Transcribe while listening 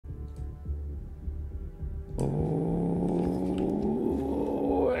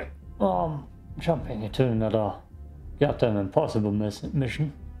Jumping into another goddamn impossible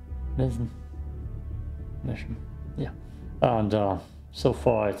mission. Yeah. And so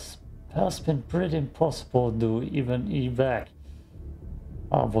far it has been pretty impossible to even evac.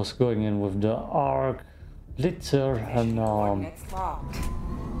 I was going in with the arc blitzer and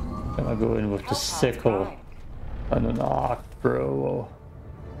gonna go in with the sickle and an arc bro.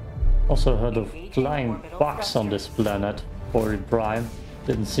 Also heard of flying bugs on this planet. Or Prime.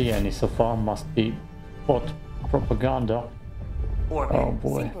 Didn't see any so far. Must be bot propaganda. Oh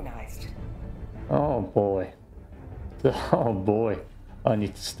boy. Oh boy. Oh boy. I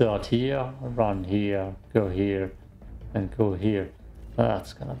need to start here, run here, go here, and go here.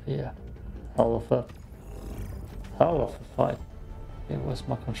 That's gonna be a hell of a fight. Okay, where's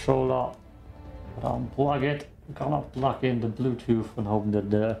my controller? Unplug it. I'm gonna plug in the Bluetooth and hope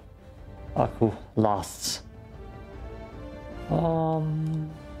that the Akku lasts.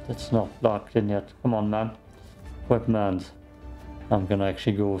 It's not plugged in yet. Come on, man. Equipment. I'm gonna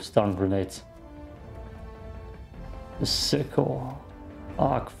actually go with stun grenades. The sickle.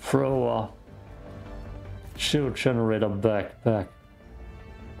 Arc thrower. Shield generator backpack.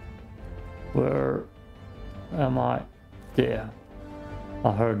 Where am I? There.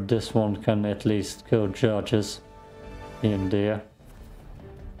 I heard this one can at least kill judges in there.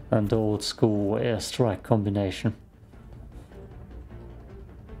 And the old school airstrike combination.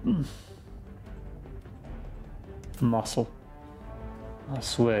 Muscle. I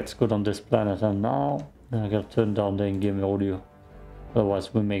swear it's good on this planet, and now I gotta turn down the in-game audio.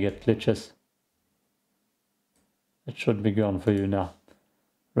 Otherwise we may get glitches. It should be gone for you now.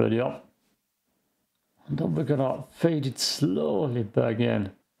 Ready up. And then we're gonna fade it slowly back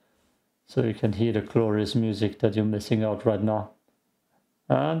in. So you can hear the glorious music that you're missing out right now.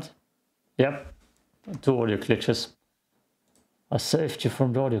 And, yep, 2 audio glitches. I saved you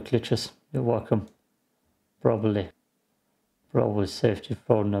from the audio glitches. You're welcome. Probably saved you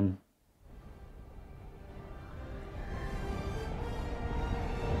from them.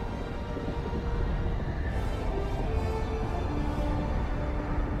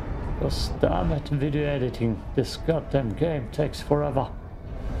 Because damn it, video editing. This goddamn game takes forever.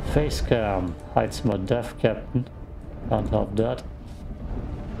 Facecam hides my deaf captain. Can't love that.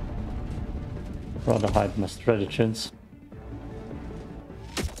 Rather hide my strategies.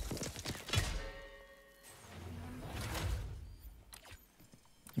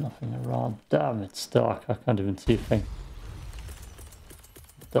 Nothing around. Damn, it's dark. I can't even see a thing.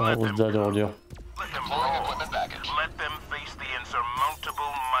 What the hell was that audio? Let them face the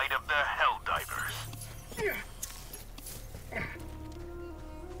insurmountable might of the Helldivers.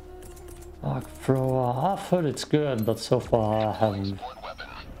 Arc thrower. I've heard it's good, but so far I haven't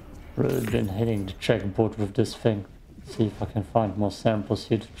really been hitting the checkboard with this thing. See if I can find more samples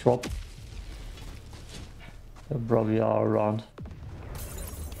here to drop. There probably are around.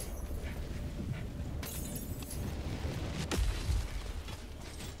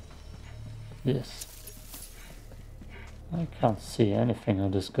 Yes. I can't see anything on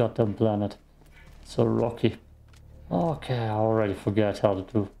this goddamn planet. It's so rocky. Okay, I already forget how to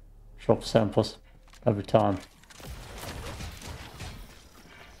do drop samples every time.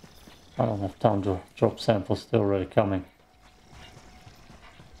 I don't have time to drop samples, they're already coming.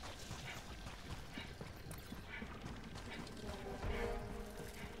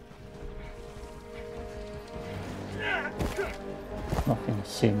 Nothing has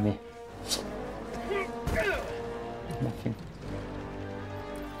seen me. Nothing.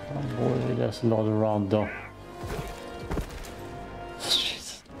 Oh boy, there's a lot around though.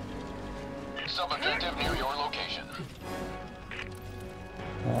 Jeez. Sub-objective near your location.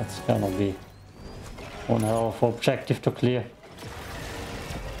 That's gonna be one hell of an objective to clear.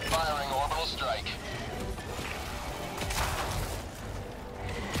 Firing orbital strike.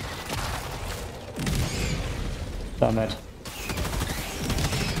 Damn it.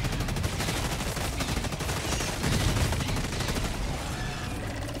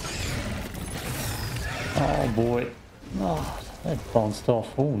 Oh boy. Oh, that bounced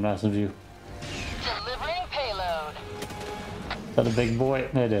off. Oh, nice view. Delivering payload. Is that a big boy?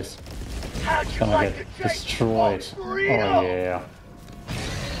 It is. It's gonna get destroyed. Oh yeah.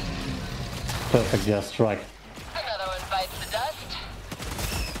 Perfect gas strike. Another one bites the dust.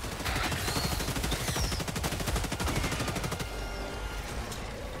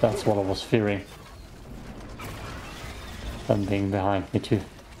 That's what I was fearing. Them being behind me too.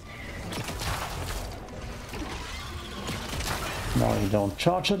 No, you don't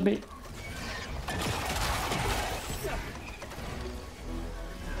charge at me.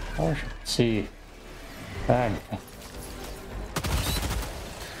 I should see Bang.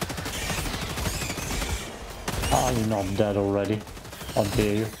 Are you not dead already? How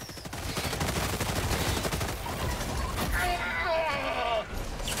dare you?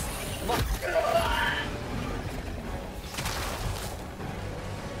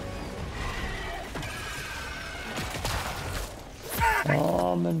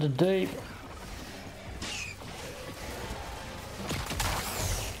 Oh, I'm in the deep.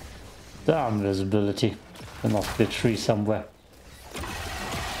 Damn visibility. There must be a tree somewhere.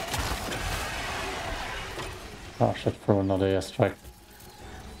 I should throw another airstrike.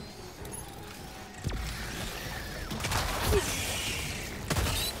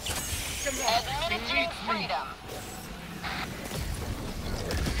 Administering freedom.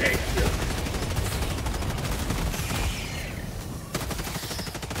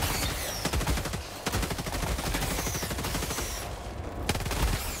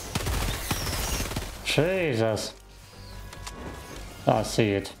 Jesus. I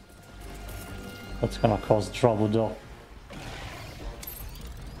see it. That's gonna cause trouble though.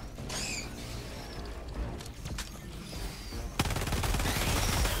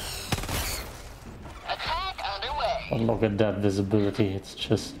 Attack underway. But look at that visibility, it's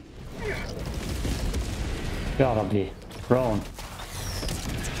just gotta be thrown.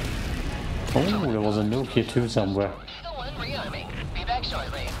 Oh, there was a nuke here too somewhere. The one rearming. Be back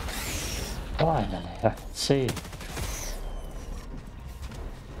shortly. Finally, I can see.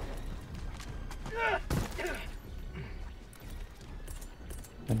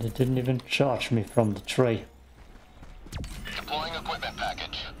 And it didn't even charge me from the tray. Deploying equipment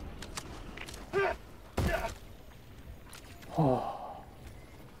package. Oh.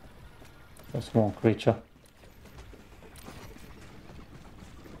 That's one creature.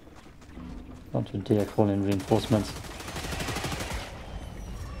 Don't you dare call in reinforcements.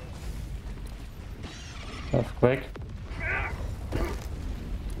 Earthquake.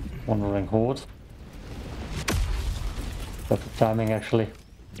 Wandering horde. Perfect timing actually.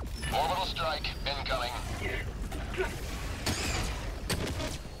 Orbital strike incoming.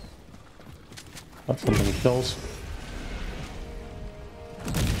 That's so many kills.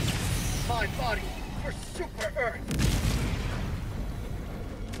 My body for Super Earth.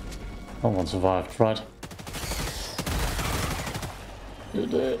 No one survived, right? You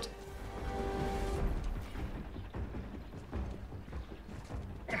did.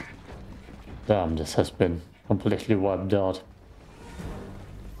 Damn, this has been completely wiped out.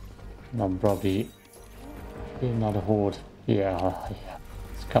 And I'm probably another horde. Yeah,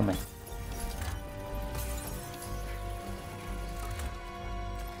 it's coming.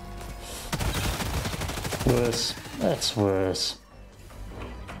 Worse. That's worse.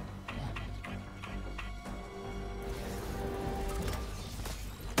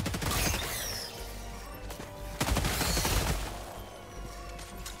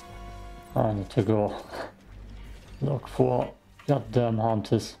 I need to go look for goddamn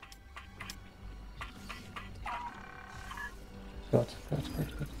hunters. Good.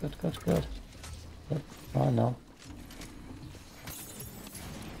 I know.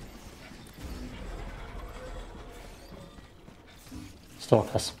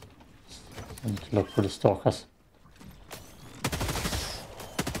 Stalkers. I need to look for the stalkers.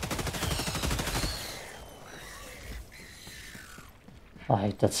 I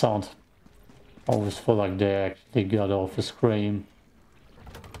hate that sound. I always feel like they actually got off a scream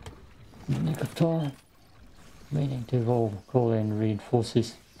in the nick of time. Meaning to call in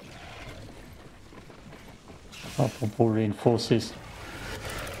reinforces. Apropos reinforces.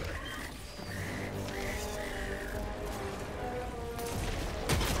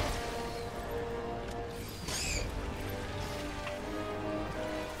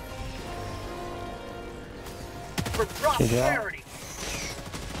 For prosperity.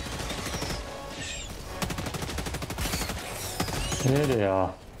 Here they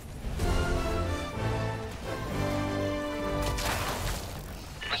are.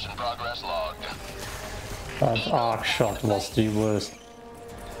 Mission progress logged. That arc shot was the worst.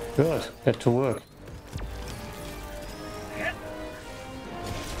 Good, get to work.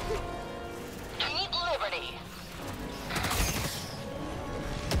 Keep liberty.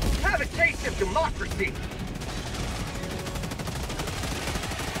 Have a taste of democracy.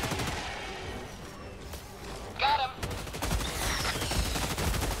 Got him.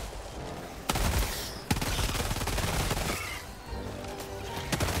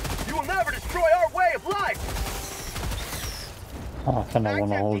 You will never destroy our way of life. Oh, I kinda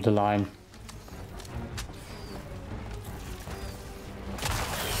wanna hold the line.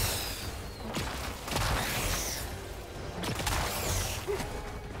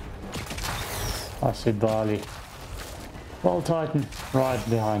 I see Bali. Ball Titan right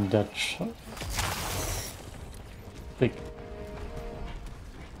behind that big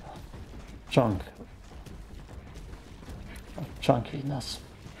chunk of chunkiness.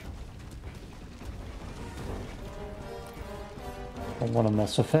 I don't want to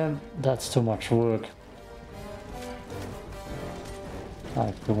mess with him, that's too much work. I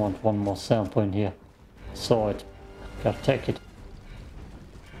actually want one more sample in here. Saw it, gotta take it.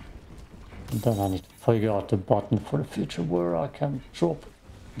 And then I need to figure out the button for the future where I can drop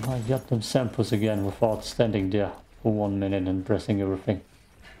my goddamn samples again without standing there for 1 minute and pressing everything.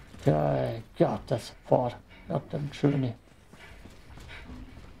 God, that's a part. Goddamn journey.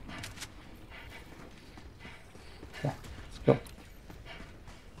 Yeah, let's go.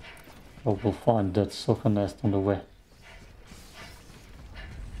 Oh, we'll find that sucker nest on the way.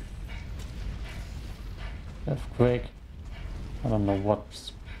 Earthquake. I don't know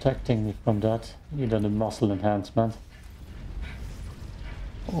what's protecting me from that. Either the muscle enhancement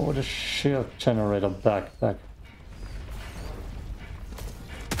or the shield generator backpack.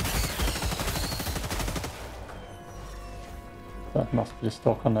 That must be the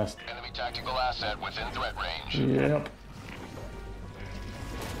stalker nest. Enemy tactical asset within threat range. Yep.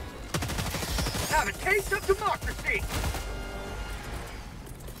 Have a taste of democracy!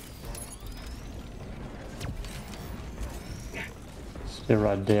 Stay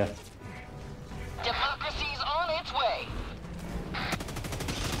right there. Democracy's on its way.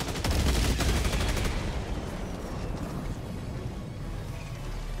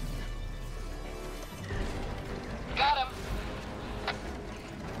 Got him.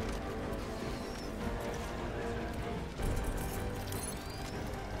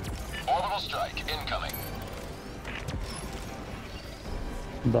 Orbital strike incoming.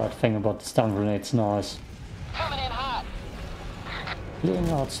 Bad thing about the stun grenades now is Coming in hot. clearing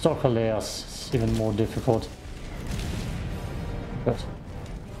out stalker layers is even more difficult. Good.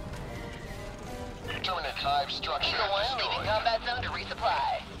 Terminate hive structure Eagle 1 leaving destroyed. combat zone to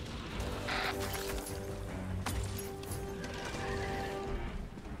resupply.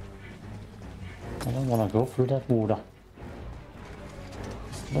 I don't want to go through that water.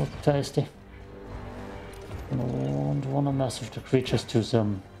 It's not tasty. I don't want to mess with the creatures to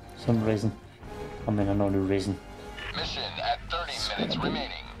some reason. I mean, I know the reason. Mission at 30 minutes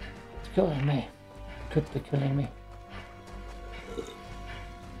remaining. It's killing me. Could be killing me.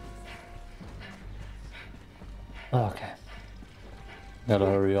 Okay. Gotta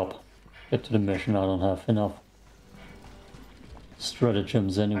hurry up. Get to the mission. I don't have enough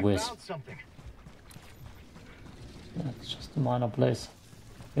stratagems I anyways. found something. Yeah, it's just a minor place.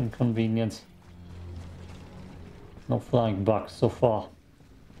 Inconvenience. No flying bugs so far.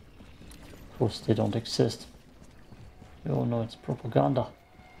 Of course they don't exist. We all know it's propaganda.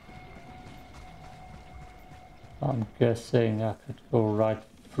 I'm guessing I could go right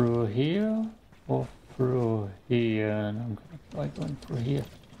through here or through here, and I'm gonna try going through here.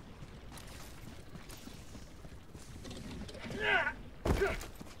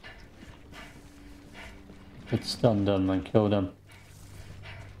 Could stun them and kill them.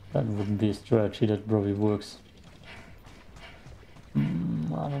 That wouldn't be a strategy that probably works.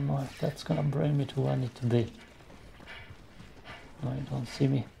 I don't know if that's gonna bring me to where I need to be. No, you don't see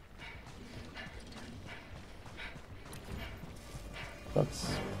me.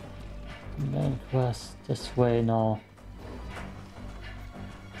 That's the main quest this way now.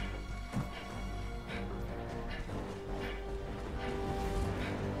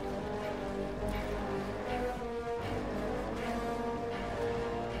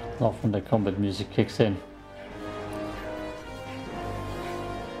 Often the combat music kicks in.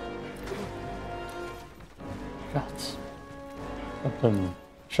 God. Got them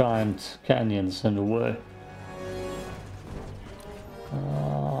giant canyons in the way.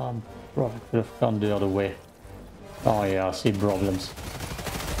 Probably could have gone the other way. Oh yeah, I see problems.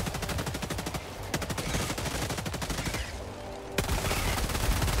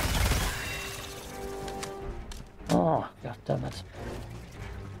 Oh, god damn it.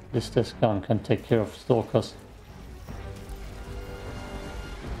 This gun can take care of stalkers.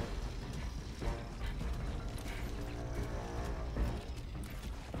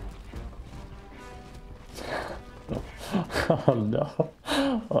 Oh no.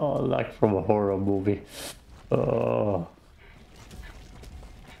 Oh, like from a horror movie. Oh.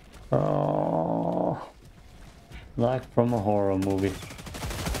 Oh. Like from a horror movie.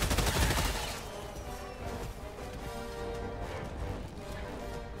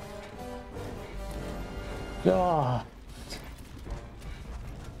 God.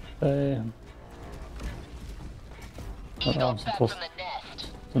 Eagle I'm back supposed from the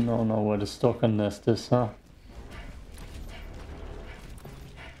nest. Don't know where the stalker nest is, huh?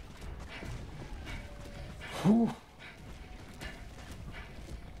 Whew.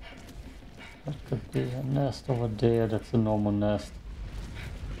 That could be a nest over there. That's a normal nest.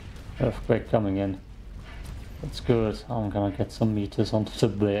 Earthquake coming in. That's good. I'm gonna get some meters onto the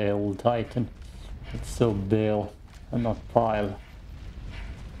bale titan. It's still bale and not pile.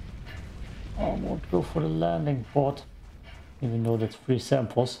 I won't go for the landing pod, even though that's 3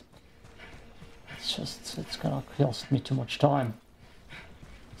 samples. It's gonna cost me too much time.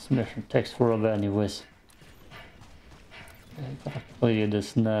 This mission takes forever anyways. I gotta clear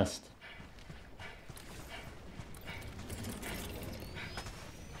this nest.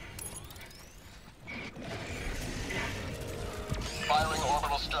 Firing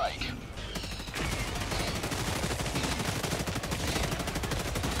orbital strike.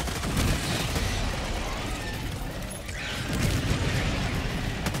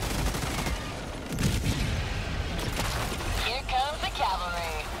 Here comes the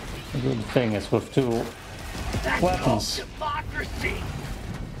cavalry. The good thing is with 2 weapons, Democracy!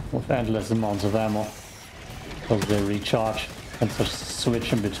 with endless amounts of ammo, because they recharge and just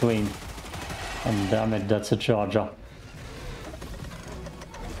switch in between. And damn it, that's a charger.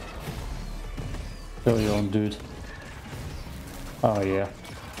 Kill your own dude. Oh yeah.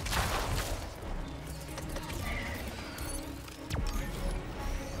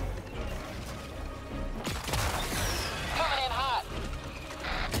 Coming in hot.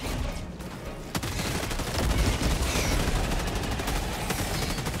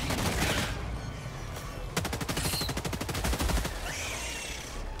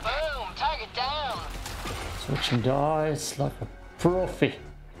 Boom, target down. Switching the eyes like a profi.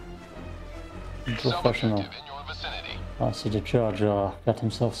 Professional. Sub-objective in your vicinity. I see the charger got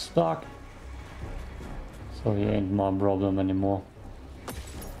himself stuck. So he ain't my problem anymore.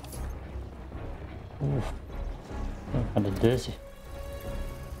 Oof. I'm kinda dizzy.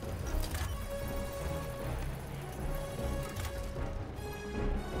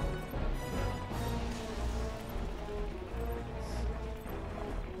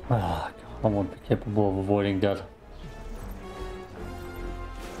 Ah, I won't be capable of avoiding that.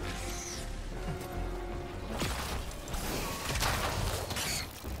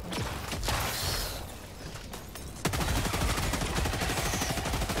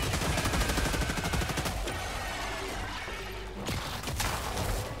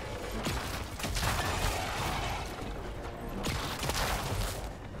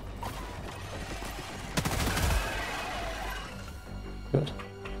 Good.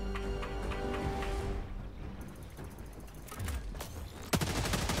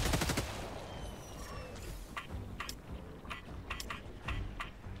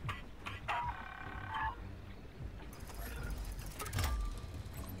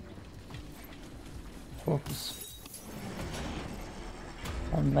 Focus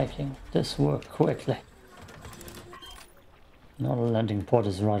on making this work quickly. Now the landing pod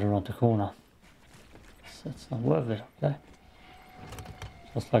is right around the corner. So it's not worth it, okay?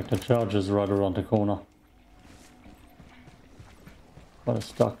 Just like the charger is right around the corner. But a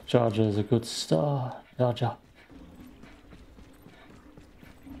stock charger is a good charger.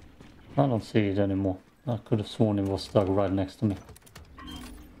 I don't see it anymore. I could have sworn it was stuck right next to me.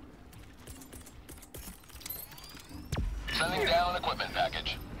 Sending down equipment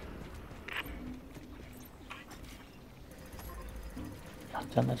package. God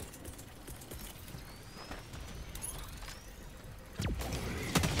damn it.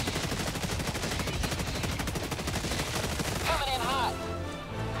 Coming in hot.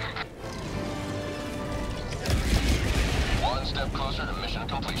 One step closer to mission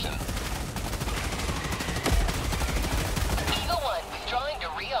completion. Eagle 1 withdrawing to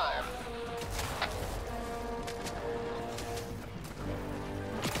rearm.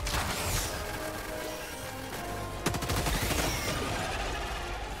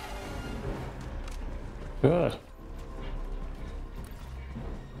 Good.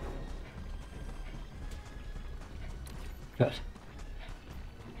 Good.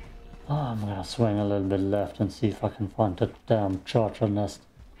 I'm gonna swing a little bit left and see if I can find that damn charger nest.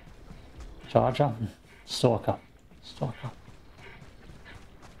 Charger? Stalker. Stalker.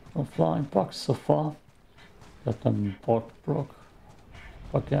 No flying bugs so far. Got them broke.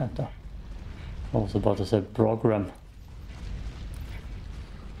 Propaganda. I was about to say program.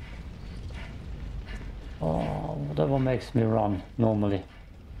 Oh, whatever makes me run normally.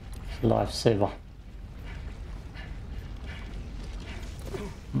 It's a lifesaver.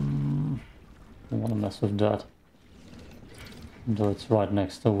 I don't want to mess with that. Though it's right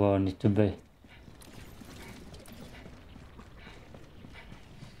next to where I need to be.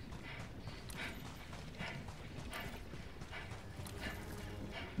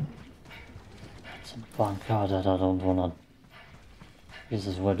 thank God that I don't wanna...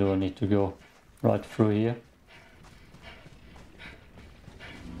 Jesus, where do I need to go? Right through here?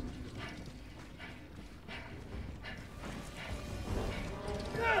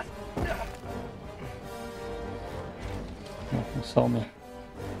 Nothing saw me.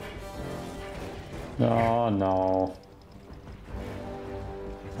 No, no.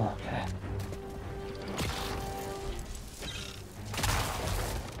 Okay.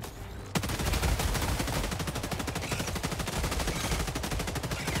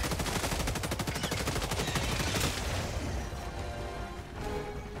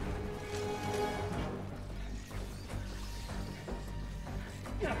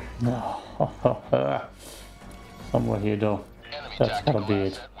 No. Somewhere here though. Enemy That's gotta tactical be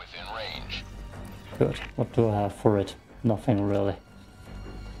it. asset within range. Good. What do I have for it? Nothing really.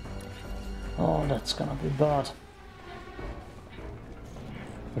 Oh, that's gonna be bad.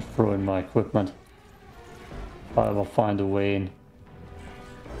 Just throw in my equipment. If I ever find a way in.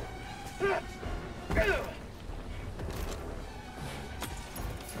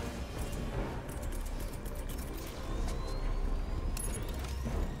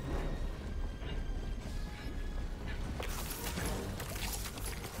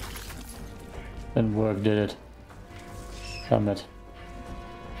 Didn't work, did it? Damn it.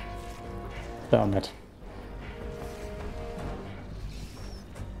 Damn it.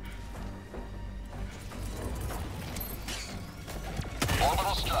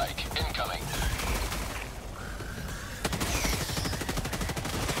 Orbital strike incoming.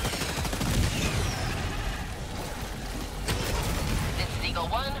 This is Eagle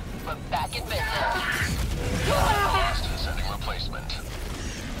 1. We're back in business. Lost and sending replacement.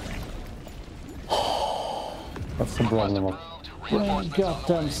 That's the problem of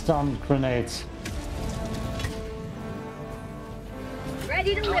goddamn stun grenades.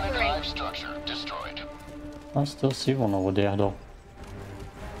 Ready to Drone liberate. hive structure destroyed. I still see one over there though.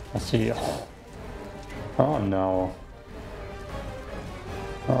 I see. Oh no.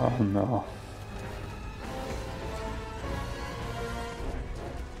 Oh no.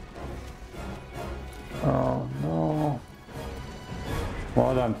 Oh no.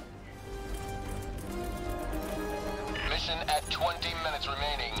 Well done. Mission at 20 minutes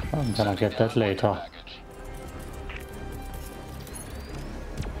remaining. I'm gonna get that later. Package.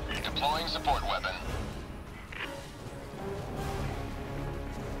 Deploying support weapon.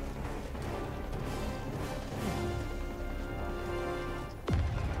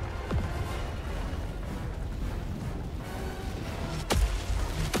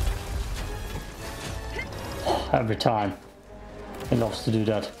 Every time. He loves to do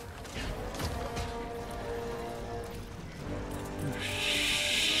that.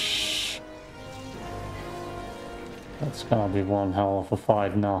 That's gonna be one hell of a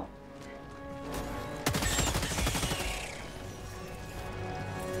fight now.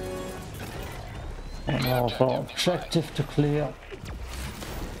 One hell of an objective to clear.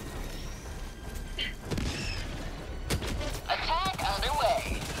 Attack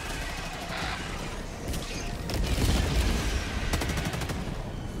underway.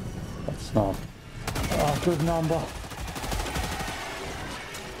 That's not a good number.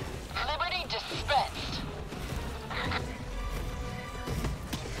 Liberty dispensed.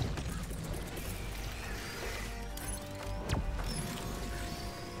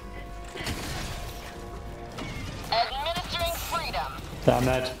 Administering freedom. Damn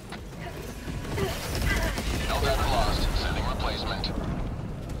it. Helldiver lost. Sending replacement.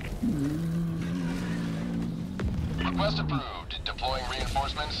 Request approved. Deploying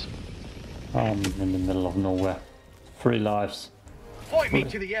reinforcements. I'm in the middle of nowhere. 3 lives. Point me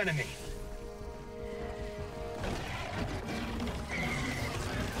to the enemy.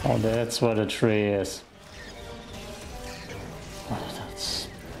 Oh, that's where the tree is. Oh,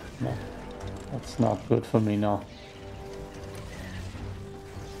 that's not good for me now.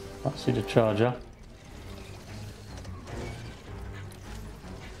 I see the charger.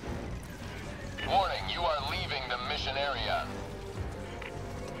 Warning, you are leaving the mission area.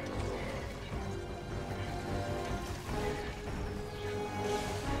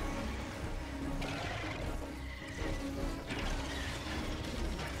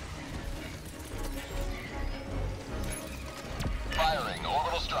 Firing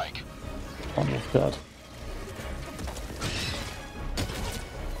orbital strike. Almost dead.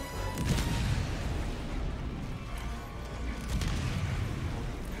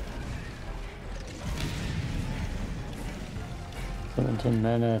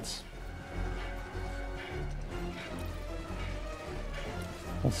 Minutes.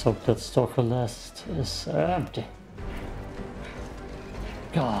 Let's hope that stalker list is empty.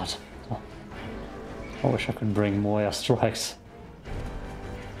 God. I wish I could bring more airstrikes.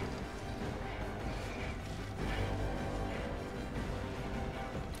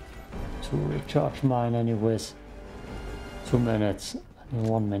 To recharge mine anyways. 2 minutes and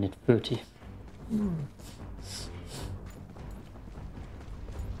 1 minute 30.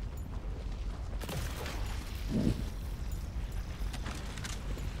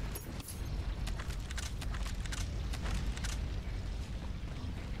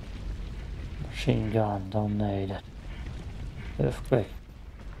 Machine gun, don't need it. Earthquake.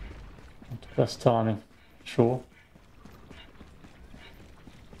 Not the best timing, sure.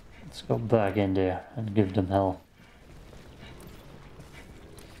 Let's go back in there and give them hell.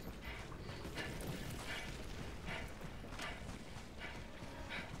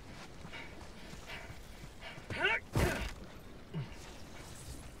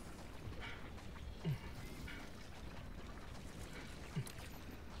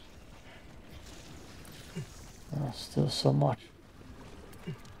 Still so much.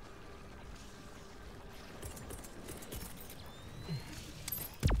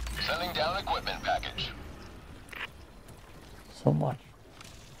 Sending down equipment package. So much.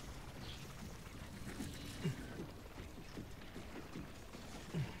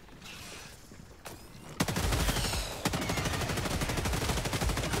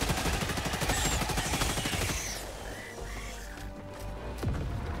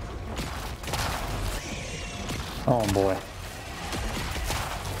 Oh boy.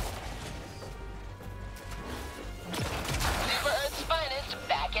 Super Earth's finest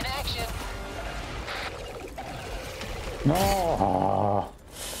back in action. No.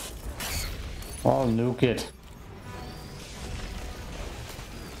 I'll nuke it.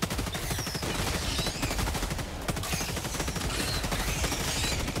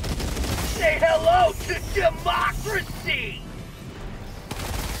 Say hello to democracy!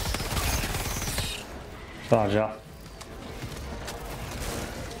 Charge up.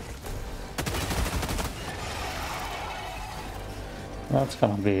 That's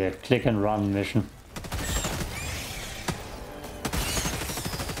gonna be a click and run mission.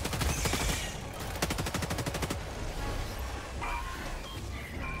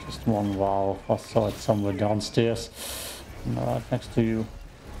 Just one valve. I saw it somewhere downstairs. Right next to you.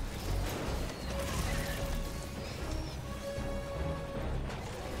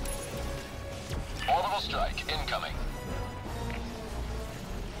 Orbital strike incoming.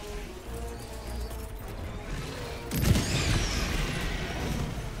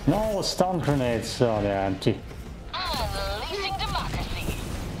 No, stun grenades. Oh, they're empty. Unleashing democracy.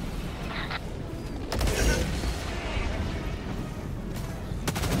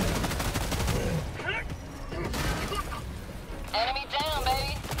 Enemy down,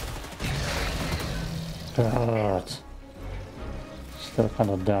 baby. God. Still kind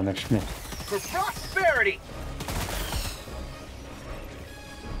of damaged me. For prosperity!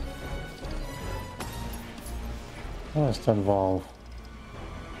 Where's that valve?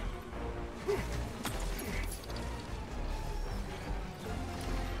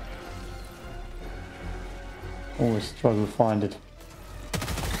 Always struggle to find it.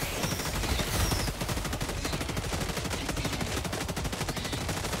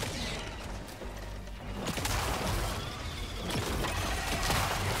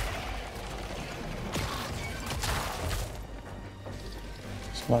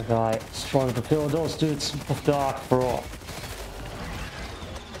 It's like I struggle to kill those dudes with dark, bro.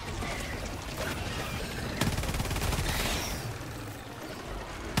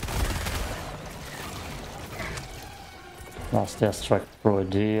 Last airstrike pro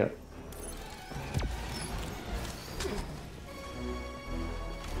dear.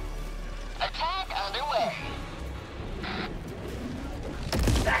 Attack underway.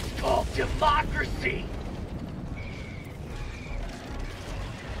 That's called democracy!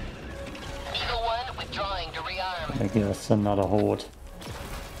 Eagle 1 withdrawing to rearm. I guess another horde.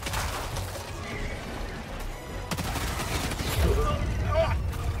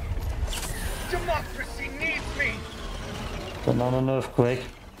 Democracy needs me! Another an earthquake.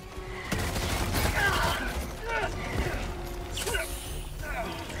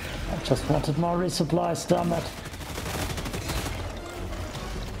 I just wanted more resupplies, damn it.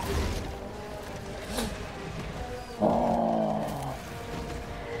 Oh.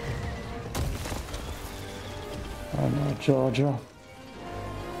 Oh no, Georgia.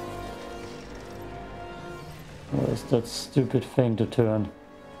 Where's that stupid thing to turn?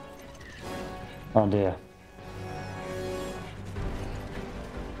 Oh dear.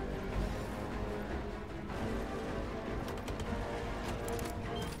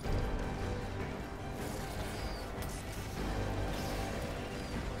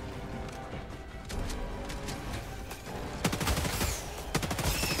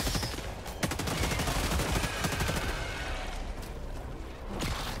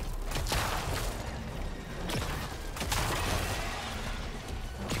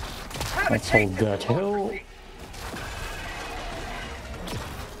 Let's hold that hill.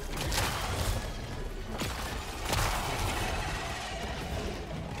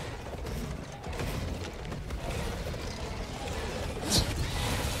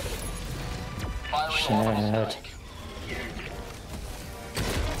 Shit.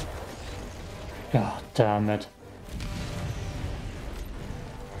 God damn it.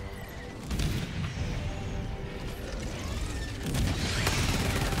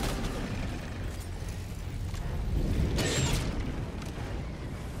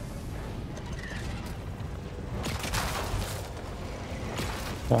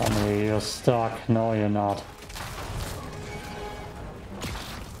 Tommy, you're stuck. No, you're not.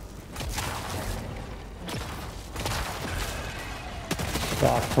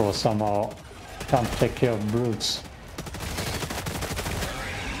 Darkthrow somehow can't take care of brutes.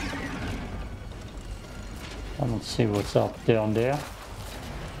 I don't see what's up down there.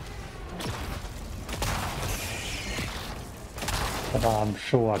 But I'm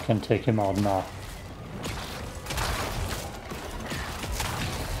sure I can take him out now.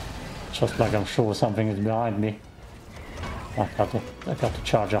 Just like I'm sure something is behind me. I got the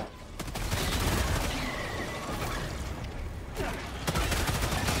charger.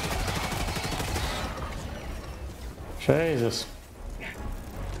 Jesus.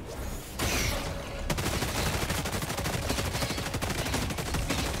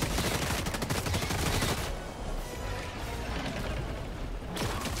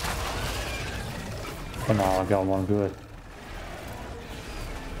 For now I got one good.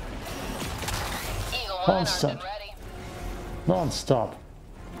 Constant. Non-stop.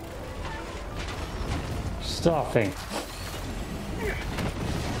 Stuffing.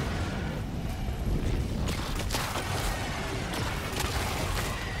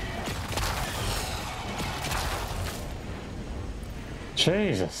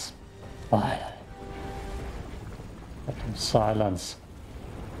 Jesus. Why? Let them silence.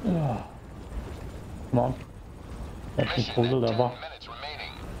 Ugh. Come on. Let me pull the lever.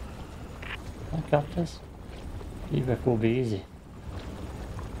 I got this. Evac will be easy.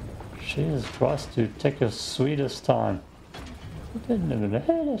 Jesus Christ, dude, take your sweetest time. You didn't even hit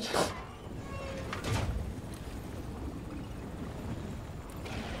it.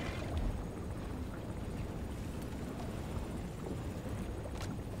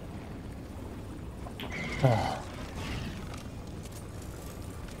 Ah.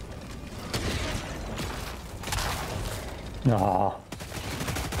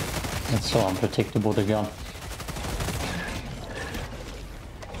 It's so unpredictable, the gun.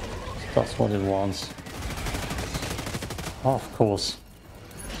 That's what it wants. Oh, of course.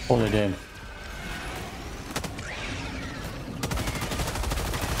 Pull it in.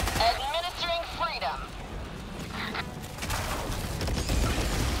 Administering freedom.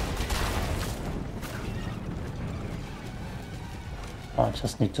 I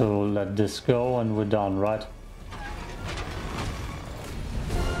just need to let this go and we're done, right?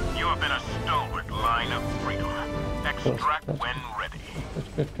 You have been a stalwart line of freedom. Extract when ready.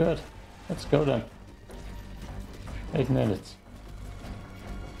 Good. Let's go then. 8 minutes.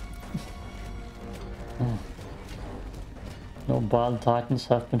 No Bile Titans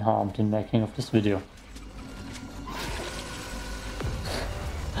have been harmed in making of this video.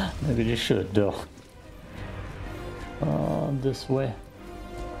 Maybe they should though. This way.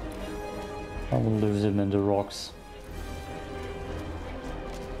 I will lose him in the rocks.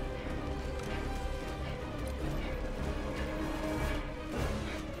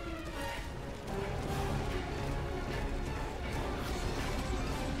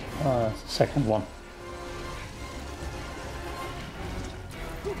 Second one.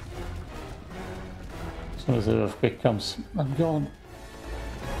 As soon as the earthquake comes, I'm gone.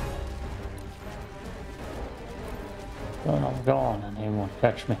 Then I'm gone and he won't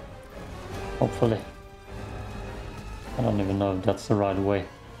catch me. Hopefully. I don't even know if that's the right way.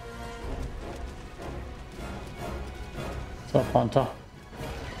 What's up, Hunter?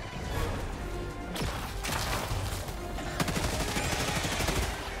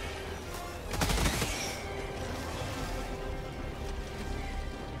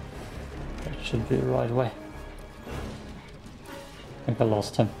 Should be the right way. I think I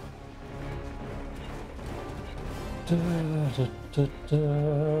lost him. I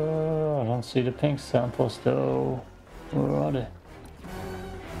don't see the pink samples though. Where are they?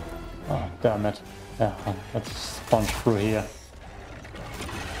 Oh, damn it. Yeah, let's sponge through here.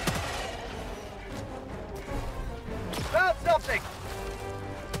 Found something!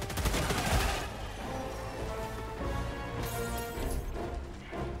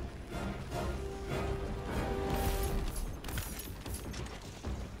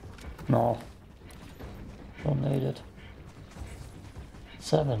 No. Don't need it.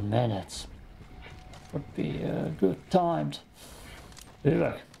 7 minutes. Would be good timed.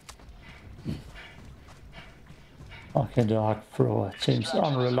 Look. Okay, the arc thrower seems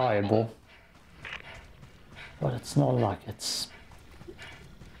unreliable. But it's not like it's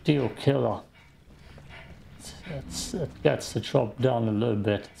deal killer. It gets the job done a little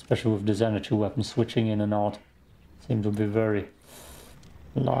bit, especially with this energy weapon switching in and out. Seem to be very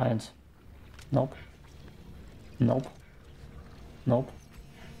reliant. Nope. Nope. Nope.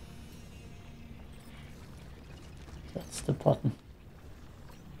 That's the button.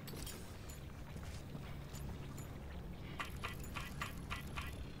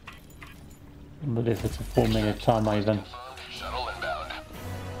 I believe it's a 4-minute timer even. Shuttle inbound.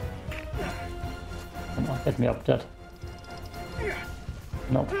 Come on, get me up that.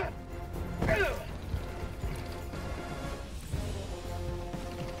 Nope.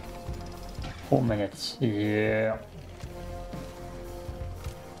 Four minutes. Yeah.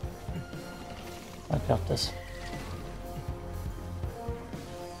 I got this.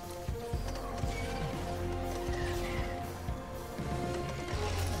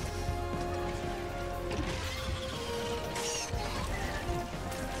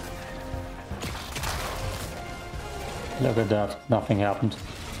 Look at that, nothing happened.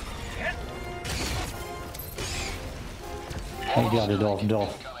 I got it off though.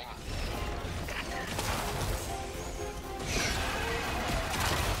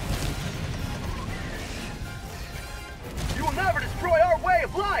 You will never destroy our way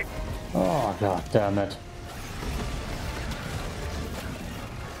of life! Oh god damn it.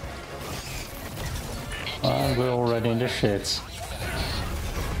 And we're already in the shits.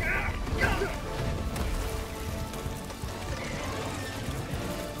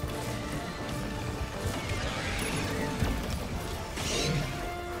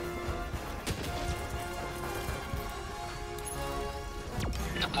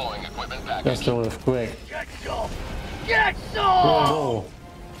 Deploying equipment package. Just a earthquake. Get some! Get some! Oh,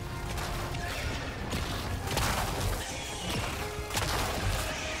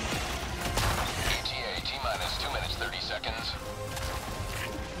 ETA T-minus 2 minutes 30 seconds.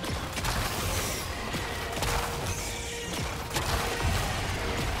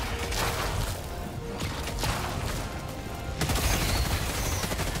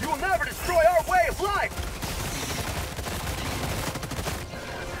 You will never destroy our way of life!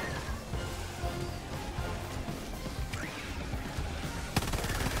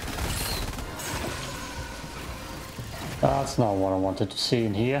 that's not what I wanted to see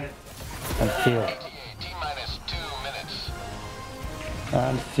in here. And feel. ETA T-minus 2 minutes.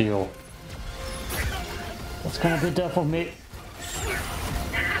 And feel. That's gonna be death of me.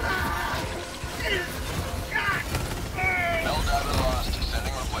 Helldiver lost.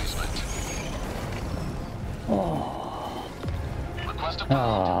 Sending replacement. Oh. Request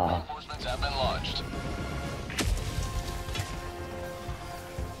approved. Reinforcements have been launched.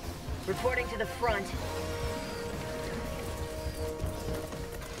 Reporting to the front.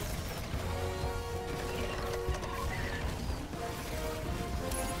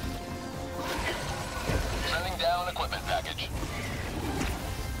 Sending down equipment package.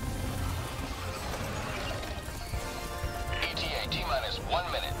 ETA T-minus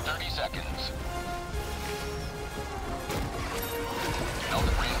 1 minute 30 seconds.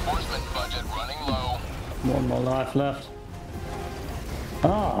 Helldiver reinforcement budget running low. One more life left.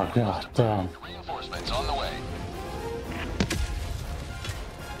 Oh god damn. Reinforcements on the way.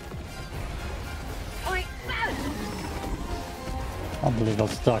 I believe I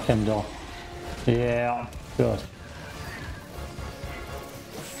stuck him though. Yeah, good.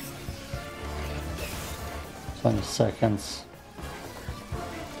 20 seconds.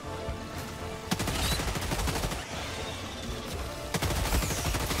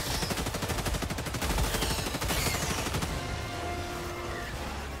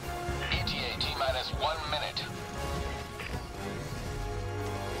 ETA T-minus 1 minute.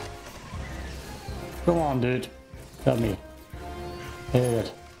 Come on, dude. Tell me. Hit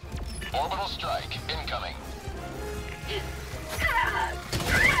it. Orbital strike incoming.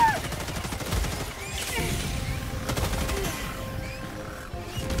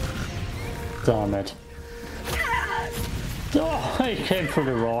 Damn it. Oh, he came through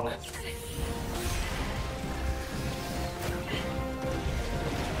the rock.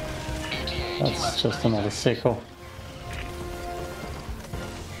 ETA That's just another sickle.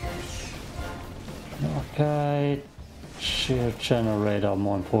 Okay. Shield generator,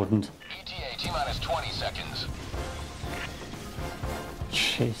 more important. ETA T-minus 20 seconds.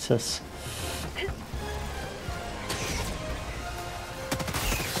 Jesus.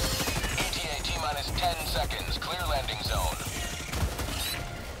 seconds. Clear landing zone.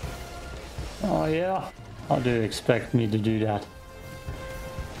 Oh yeah? How do you expect me to do that?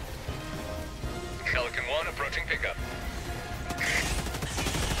 Pelican 1 approaching pickup.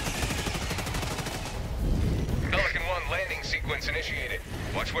 Pelican 1 landing sequence initiated.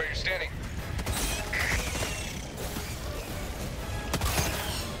 Watch where you're standing.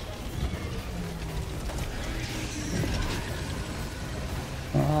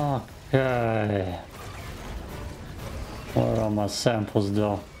 Okay. Where are my samples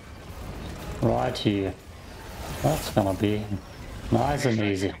though? Right here. That's gonna be nice and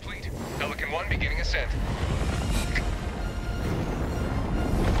easy. Complete. Pelican 1 beginning ascent.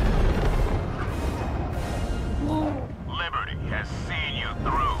 Liberty has seen you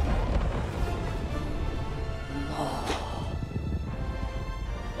through.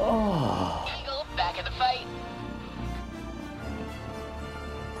 Eagle, back in the fight.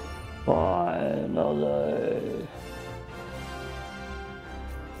 Finally.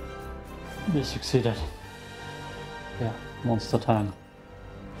 We succeeded. Yeah, monster time.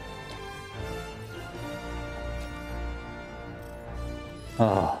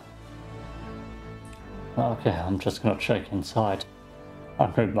 Ah. Okay, I'm just gonna check inside.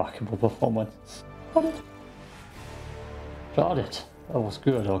 Unremarkable performance. Got it. Got it. That was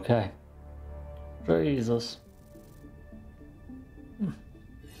good, okay. Jesus.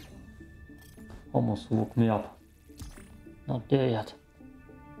 Almost woke me up. Not there yet.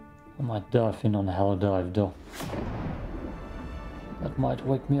 I might dive in on a hell dive though. That might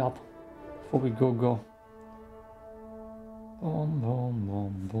wake me up before we go. Boom, boom,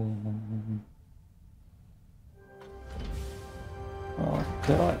 boom, boom.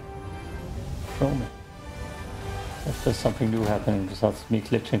 Okay. Show me. If there's something new happening besides me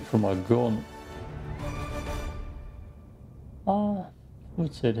glitching through my gun.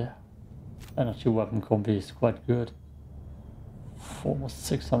 Would say that. Energy weapon combi is quite good. Almost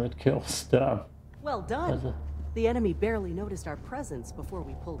 600 kills, damn. Well done. The enemy barely noticed our presence before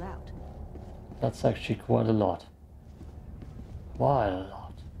we pulled out. That's actually quite a lot. Quite a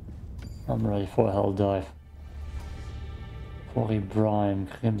lot. I'm ready for a hell dive. For Brime,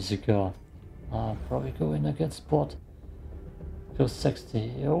 Grimsica. Probably go in against bot. Plus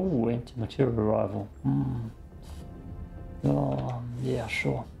 60. Oh, anti-material arrival. Yeah,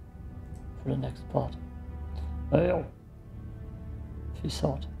 sure. For the next part. Hey, peace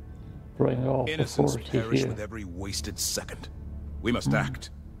out. Bring our Innocents authority perish here. with every wasted second. We must act.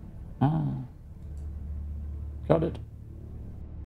 Got it.